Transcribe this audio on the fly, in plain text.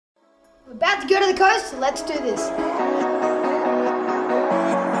We're about to go to the coast, so let's do this.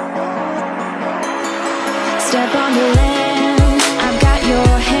 Step on the land.